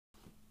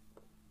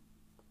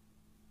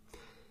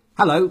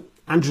Hello,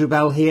 Andrew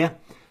Bell here.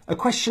 A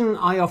question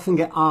I often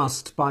get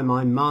asked by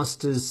my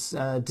master's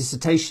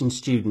dissertation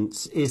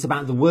students is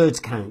about the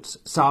word count.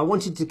 So I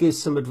wanted to give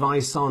some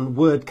advice on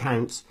word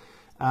count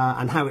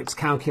and how it's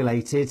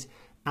calculated,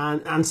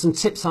 and some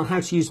tips on how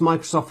to use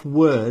Microsoft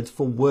Word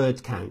for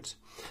word count.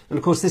 And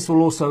of course this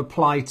will also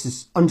apply to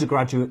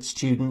undergraduate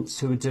students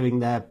who are doing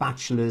their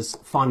bachelor's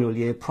final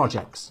year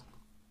projects.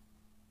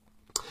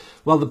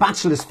 Well, the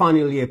bachelor's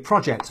final year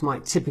project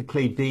might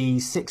typically be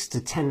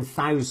 6,000 to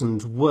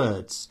 10,000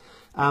 words,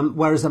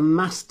 whereas a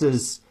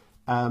master's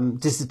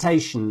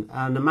dissertation,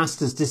 and a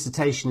master's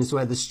dissertation is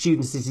where the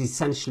student is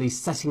essentially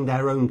setting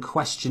their own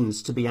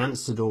questions to be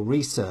answered or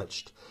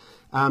researched,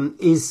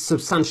 is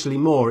substantially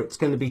more. It's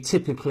going to be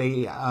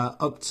typically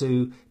up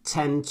to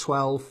 10,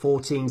 12,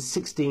 14,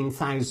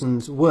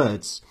 16,000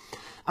 words.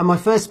 And my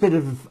first bit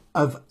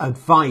of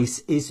advice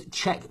is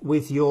check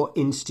with your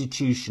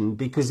institution,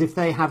 because if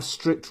they have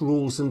strict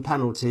rules and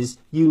penalties,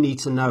 you need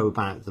to know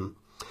about them.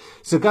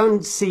 So go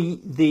and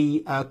see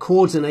the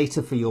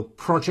coordinator for your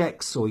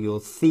projects or your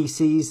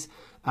theses.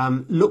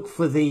 Look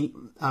for the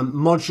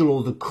module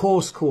or the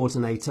course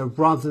coordinator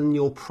rather than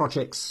your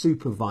project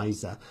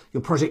supervisor.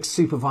 Your project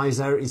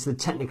supervisor is the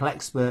technical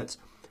expert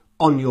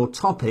on your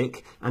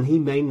topic, and he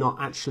may not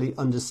actually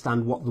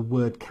understand what the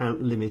word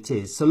count limit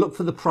is. So look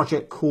for the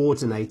project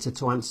coordinator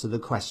to answer the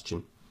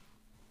question.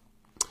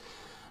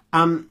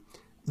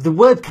 The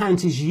word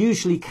count is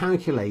usually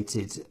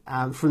calculated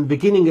from the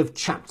beginning of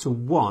chapter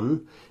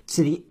 1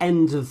 to the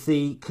end of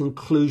the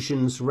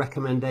conclusions,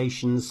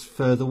 recommendations,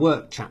 further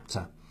work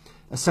chapter.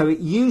 So it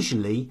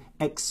usually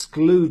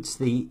excludes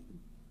the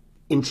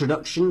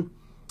introduction,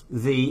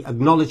 the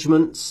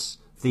acknowledgements,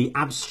 the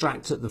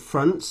abstract at the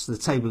front, the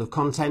table of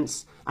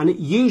contents, and it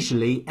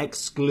usually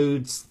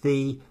excludes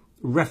the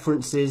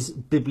references,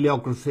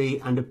 bibliography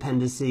and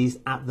appendices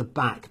at the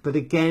back. But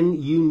again,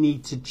 you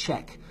need to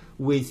check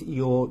with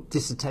your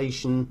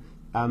dissertation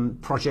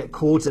project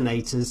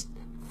coordinators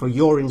for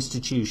your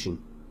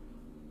institution.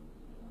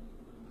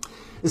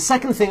 The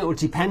second thing it will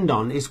depend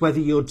on is whether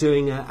you're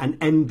doing an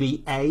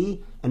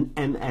MBA, an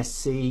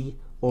MSc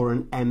or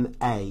an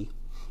MA.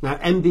 Now,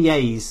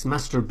 MBAs,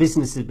 Master of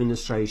Business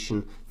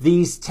Administration,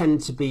 these tend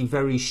to be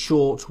very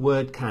short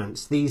word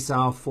counts. These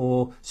are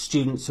for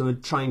students who are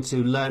trying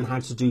to learn how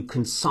to do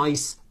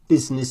concise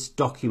business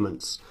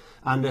documents.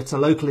 And at a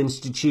local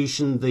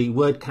institution, the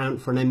word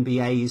count for an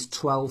MBA is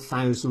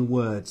 12,000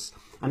 words.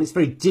 And it's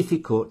very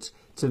difficult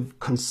to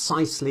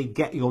concisely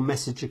get your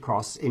message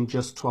across in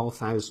just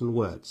 12,000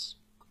 words.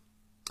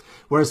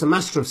 Whereas a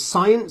Master of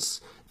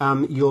Science,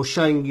 you're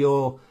showing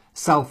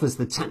yourself as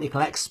the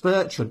technical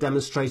expert, you're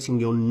demonstrating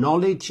your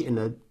knowledge in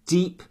a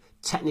deep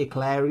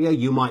technical area,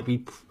 you might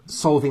be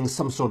solving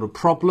some sort of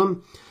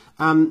problem,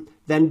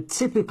 then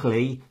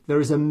typically there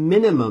is a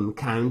minimum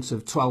count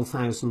of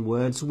 12,000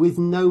 words with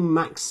no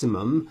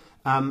maximum.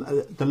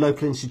 The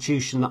local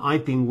institution that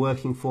I've been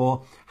working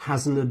for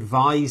has an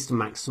advised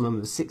maximum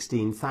of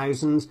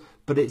 16,000,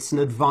 but it's an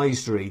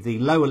advisory. The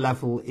lower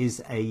level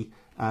is a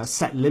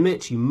set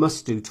limit. You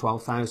must do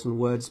 12,000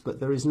 words, but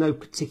there is no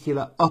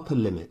particular upper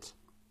limit.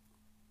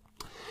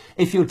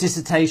 If your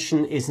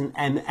dissertation is an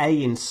MA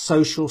in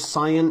social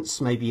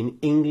science, maybe in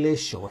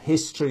English or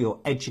history or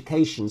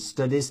education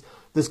studies,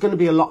 there's going to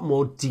be a lot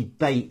more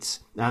debate,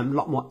 a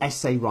lot more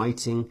essay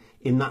writing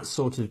in that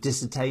sort of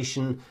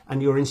dissertation,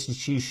 and your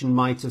institution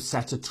might have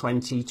set a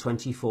 20,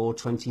 24,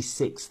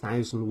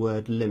 26,000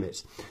 word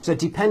limit. So it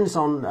depends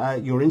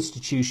on your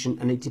institution,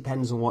 and it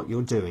depends on what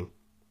you're doing.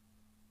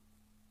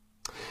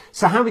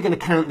 So how are we going to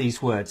count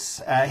these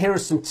words? Here are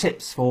some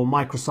tips for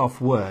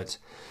Microsoft Word.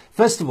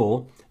 First of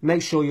all,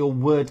 make sure your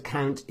word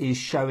count is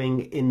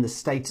showing in the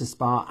status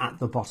bar at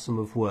the bottom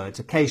of Word.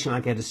 Occasionally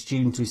I get a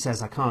student who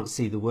says, I can't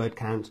see the word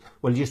count.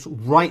 Well, just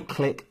right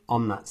click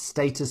on that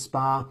status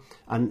bar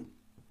and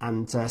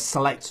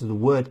select the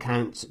word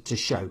count to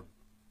show.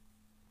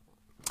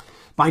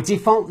 By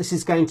default, this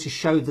is going to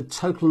show the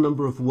total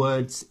number of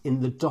words in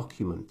the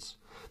document.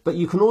 But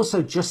you can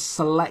also just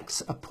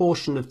select a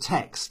portion of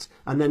text,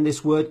 and then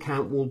this word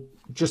count will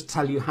just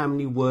tell you how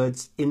many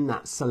words in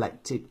that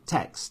selected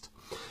text.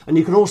 And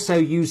you can also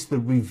use the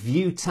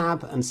Review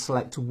tab and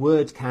select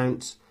word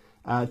count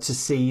to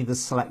see the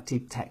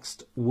selected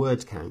text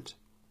word count.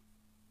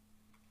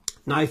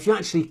 Now, if you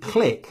actually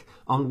click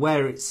on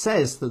where it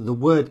says that the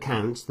word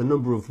count, the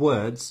number of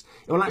words,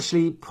 it will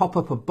actually pop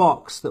up a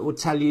box that will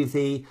tell you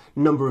the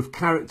number of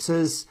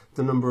characters,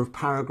 the number of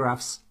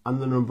paragraphs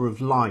and the number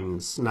of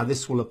lines. Now,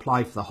 this will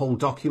apply for the whole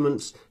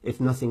document if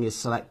nothing is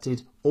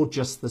selected, or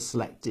just the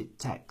selected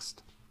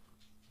text.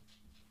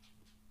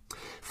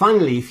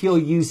 Finally, if you're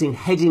using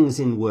headings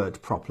in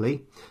Word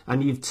properly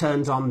and you've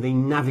turned on the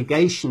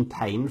navigation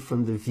pane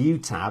from the View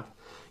tab,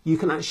 you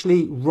can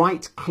actually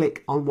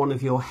right-click on one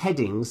of your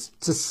headings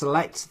to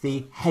select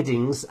the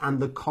headings and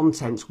the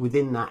content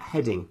within that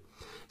heading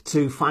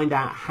to find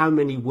out how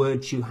many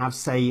words you have,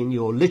 say, in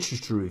your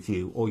literature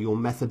review or your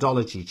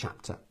methodology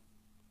chapter.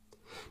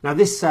 Now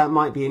this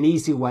might be an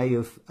easy way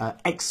of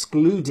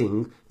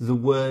excluding the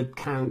word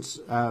count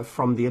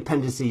from the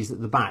appendices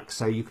at the back.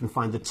 So you can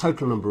find the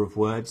total number of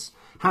words,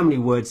 how many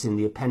words in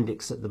the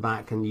appendix at the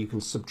back, and you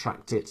can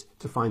subtract it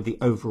to find the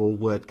overall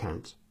word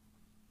count.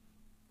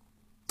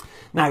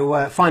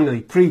 Now,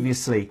 finally,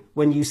 previously,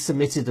 when you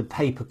submitted a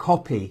paper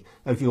copy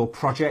of your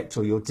project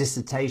or your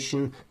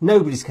dissertation,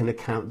 nobody's going to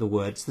count the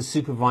words. The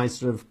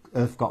supervisor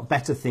have got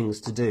better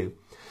things to do.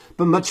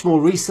 But much more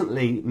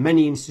recently,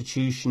 many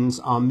institutions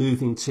are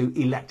moving to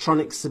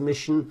electronic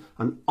submission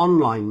and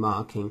online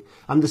marking,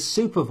 and the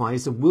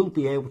supervisor will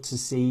be able to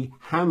see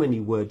how many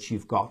words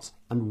you've got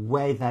and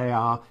where they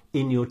are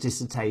in your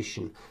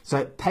dissertation. So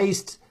it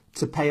pays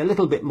to pay a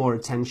little bit more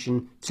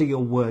attention to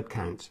your word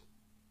count.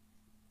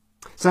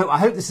 So I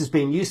hope this has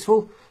been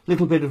useful. A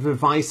little bit of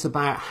advice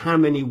about how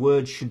many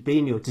words should be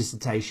in your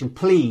dissertation.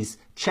 Please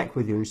check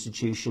with your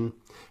institution,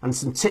 and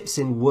some tips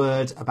in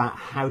Word about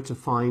how to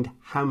find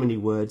how many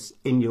words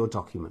in your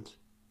document.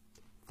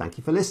 Thank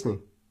you for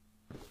listening.